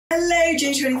Hello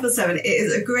J24/7, it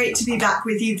is great to be back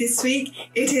with you this week.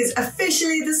 It is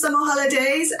officially the summer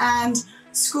holidays and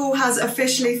school has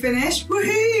officially finished.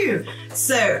 Woohoo!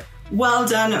 So well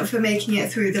done for making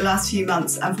it through the last few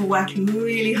months and for working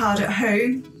really hard at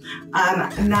home.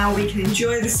 And now we can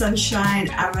enjoy the sunshine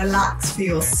and relax for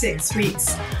your 6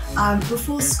 weeks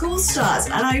before school starts.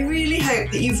 And I really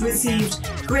hope that you've received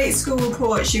great school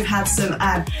reports, you've had some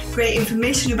great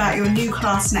information about your new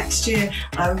class next year.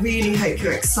 I really hope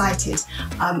you're excited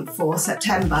for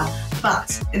September.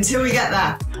 But until we get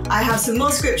there, I have some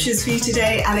more scriptures for you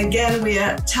today. And again, we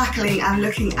are tackling and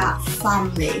looking at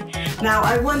family. Now,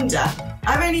 I wonder,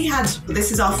 I've only had,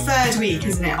 this is our 3rd week,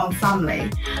 isn't it, on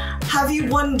family. Have you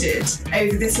wondered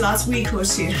over this last week or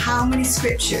two how many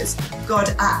scriptures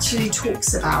God actually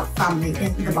talks about family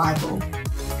in the Bible?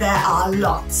 There are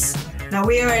lots. Now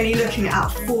we are only looking at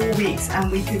 4 weeks and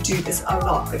we could do this a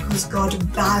lot because God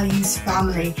values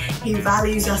family. He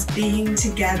values us being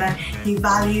together. He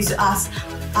values us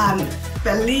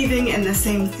believing in the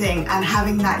same thing and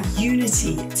having that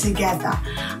unity together.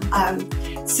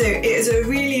 So it is a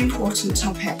really important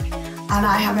topic. And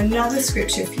I have another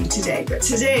scripture for you today, but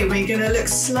today we're going to look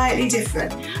slightly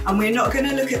different and we're not going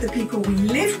to look at the people we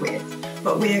live with,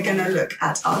 but we are going to look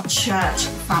at our church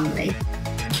family.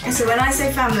 So when I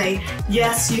say family,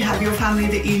 yes, you have your family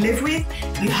that you live with,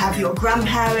 you have your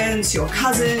grandparents, your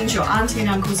cousins, your auntie and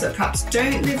uncles that perhaps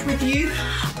don't live with you,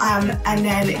 and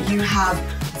then you have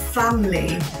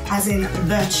family as in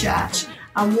the church.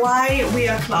 And why we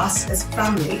are classed as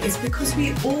family is because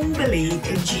we all believe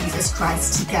in Jesus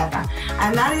Christ together.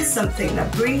 And that is something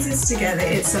that brings us together.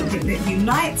 It's something that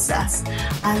unites us.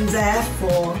 And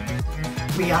therefore,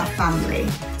 we are family.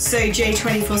 So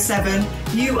J24/7,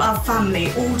 you are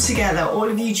family all together. All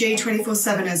of you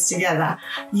J24/7ers together.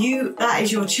 That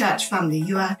is your church family.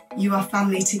 You are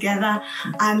family together.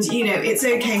 And you know, it's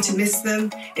okay to miss them.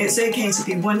 It's okay to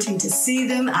be wanting to see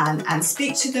them and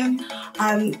speak to them.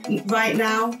 Right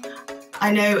now,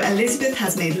 I know Elizabeth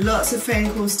has made lots of phone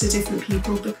calls to different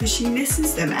people because she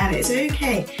misses them, and it's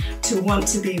okay to want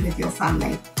to be with your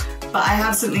family. But I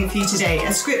have something for you today,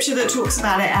 a scripture that talks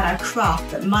about it and a craft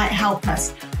that might help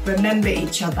us remember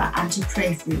each other and to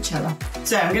pray for each other.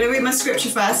 So I'm going to read my scripture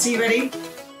first. Are you ready?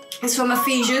 It's from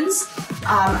Ephesians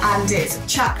and it's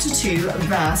chapter 2,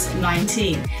 verse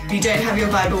 19. If you don't have your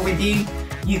Bible with you,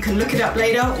 you can look it up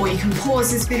later or you can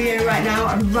pause this video right now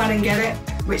and run and get it,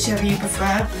 whichever you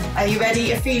prefer. Are you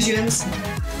ready? Ephesians.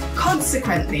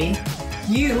 Consequently,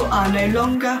 you are no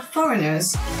longer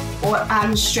foreigners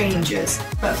and strangers,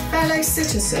 but fellow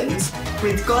citizens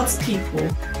with God's people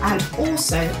and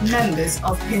also members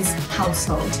of his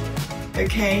household.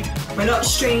 Okay, we're not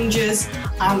strangers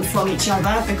from each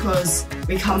other because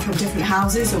we come from different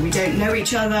houses or we don't know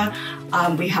each other.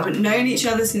 We haven't known each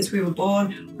other since we were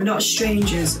born. We're not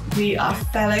strangers. We are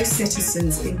fellow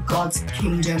citizens in God's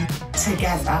kingdom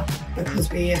together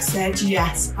because we have said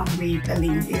yes and we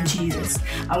believe in Jesus.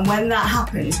 And when that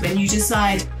happens, when you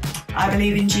decide, I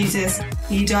believe in Jesus,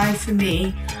 he died for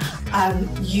me,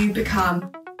 you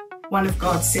become one of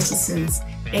God's citizens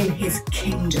in his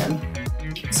kingdom.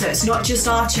 So it's not just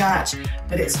our church,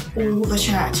 but it's all the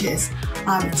churches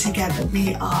together.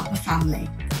 We are a family.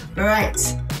 All right,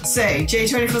 so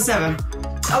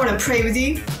J24/7, I want to pray with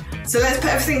you. So let's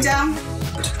put everything down.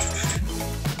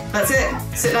 That's it.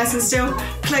 Sit nice and still.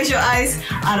 Close your eyes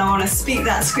and I want to speak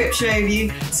that scripture over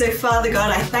you. So Father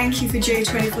God, I thank you for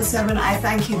J24/7. I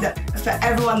thank you for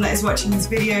everyone that is watching this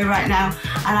video right now.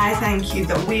 And I thank you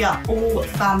that we are all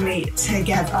family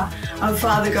together. And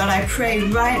Father God, I pray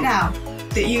right now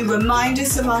that you remind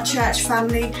us of our church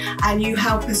family and you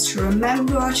help us to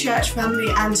remember our church family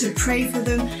and to pray for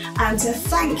them and to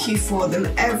thank you for them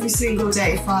every single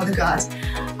day, Father God.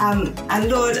 And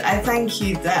Lord, I thank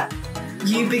you that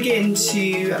you begin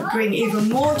to bring even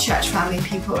more church family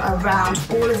people around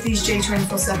all of these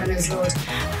J24/7ers, Lord,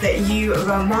 that you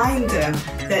remind them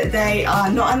that they are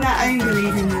not on their own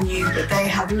believing in you, but they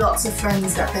have lots of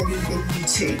friends that believe in you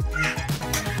too.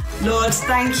 Lord,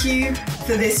 thank you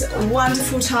for this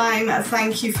wonderful time.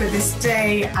 Thank you for this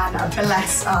day and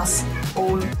bless us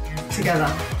all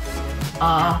together.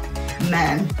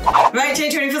 Amen. Right,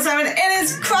 J24/7, it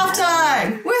is craft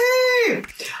time. Woohoo!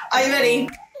 Are you ready?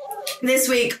 This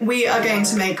week, we are going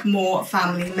to make more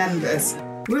family members.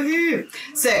 Woohoo!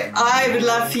 So I would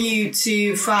love for you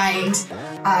to find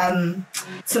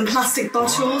some plastic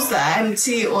bottles that are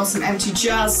empty or some empty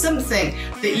jars, something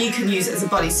that you can use as a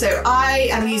body. So I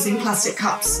am using plastic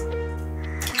cups.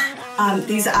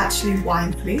 These are actually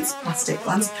wine flutes, plastic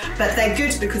ones, but they're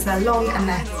good because they're long and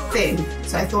they're thin.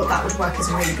 So I thought that would work as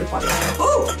a really good body oil.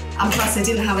 Oh, and plus I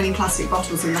didn't have any plastic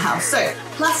bottles in the house. So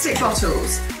plastic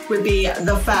bottles would be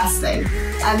the first thing.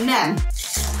 And then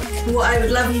what I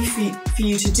would love for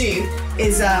you to do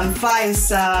is find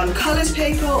some coloured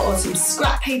paper or some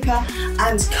scrap paper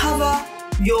and cover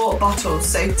your bottles.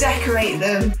 So decorate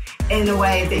them in a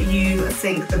way that you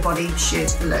think the body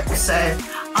should look. So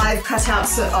I've cut out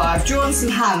I've drawn some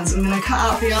hands. I'm going to cut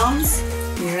out the arms.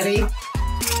 You ready?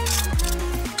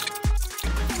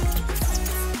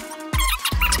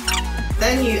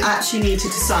 Then you actually need to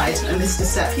decide, and this is the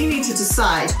step, you need to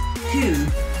decide who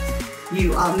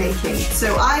you are making.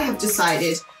 So I have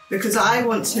decided, because I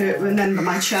want to remember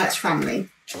my church family.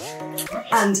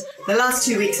 And the last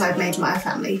 2 weeks I've made my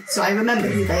family, so I remember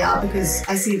who they are because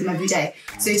I see them every day.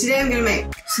 So today I'm going to make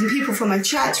some people from my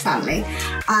church family,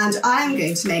 and I'm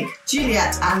going to make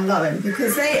Juliet and Lauren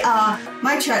because they are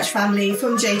my church family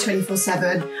from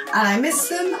J24/7, and I miss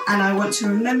them, and I want to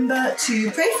remember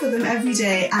to pray for them every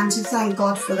day and to thank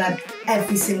God for them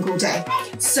every single day.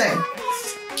 So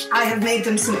I have made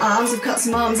them some arms. I've cut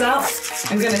some arms out.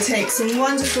 I'm going to take some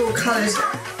wonderful coloured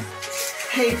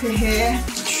paper here.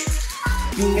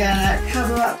 I'm going to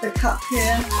cover up the cup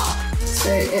here so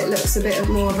it looks a bit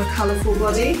more of a colourful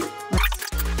body.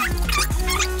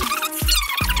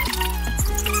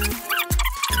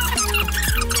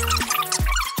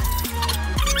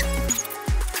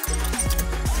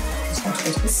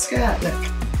 The skirt,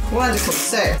 look. Wonderful.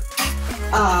 So,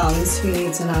 arms, who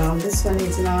needs an arm? This one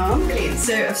needs an arm. Brilliant.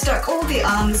 So I've stuck all the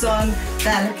arms on.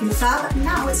 They're looking fab.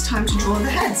 Now it's time to draw the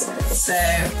heads. So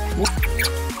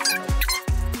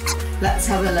let's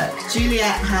have a look.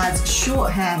 Juliet has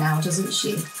short hair now, doesn't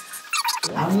she?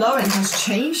 Now Lauren has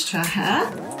changed her hair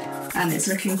and it's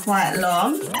looking quite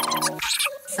long.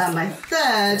 And my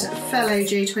third fellow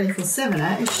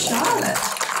J24/7er is Charlotte.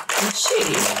 And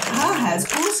her hair's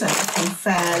also looking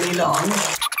fairly long.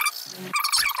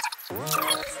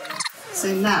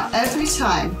 So now, every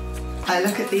time I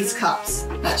look at these cups,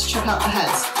 let's check out the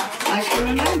heads, I can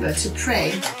remember to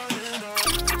pray.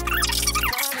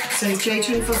 So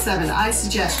J24/7, I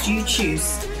suggest you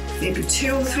choose maybe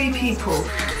 2 or 3 people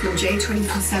from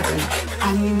J24/7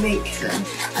 and you make them.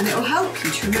 And it will help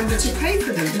you to remember to pray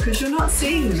for them because you're not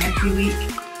seeing them every week.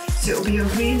 So it'll be a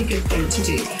really good thing to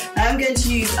do. Now I'm going to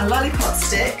use a lollipop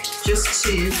stick just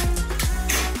to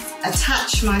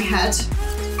attach my head.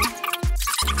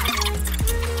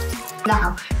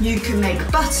 Now, you can make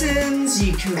buttons,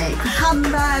 you can make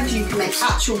handbags, you can make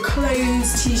actual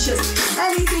clothes, t-shirts,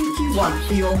 anything you want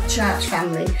for your church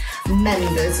family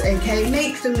members, okay?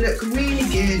 Make them look really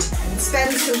good,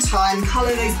 spend some time,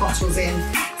 colour those bottles in,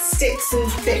 stick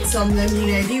some bits on them.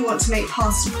 You know, if you want to make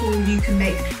Pastor Paul, you can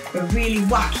make a really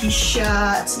wacky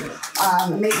shirt,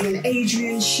 maybe an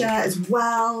Adrian shirt as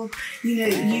well. You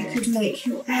know, you could make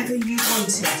whoever you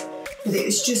wanted. But it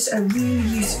was just a really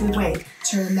useful way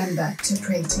to remember to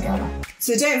pray together.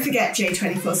 So don't forget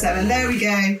J24/7. There we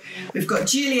go. We've got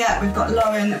Juliet, we've got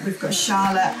Lauren, we've got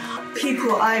Charlotte.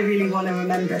 People I really want to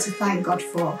remember to thank God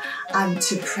for and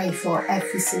to pray for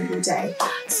every single day.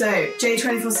 So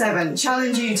J24/7,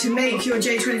 challenge you to make your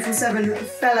J24/7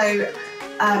 fellow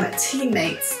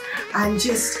teammates and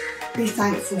just be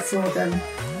thankful for them.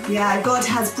 Yeah, God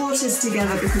has brought us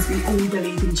together because we all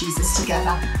believe in Jesus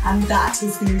together, and that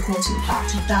is the important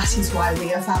fact. That is why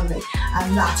we are family,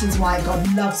 and that is why God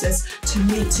loves us to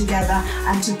meet together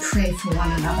and to pray for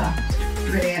one another.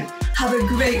 Brilliant. Have a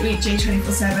great week,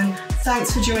 J24/7.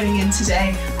 Thanks for joining in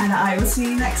today, and I will see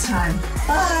you next time.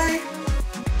 Bye.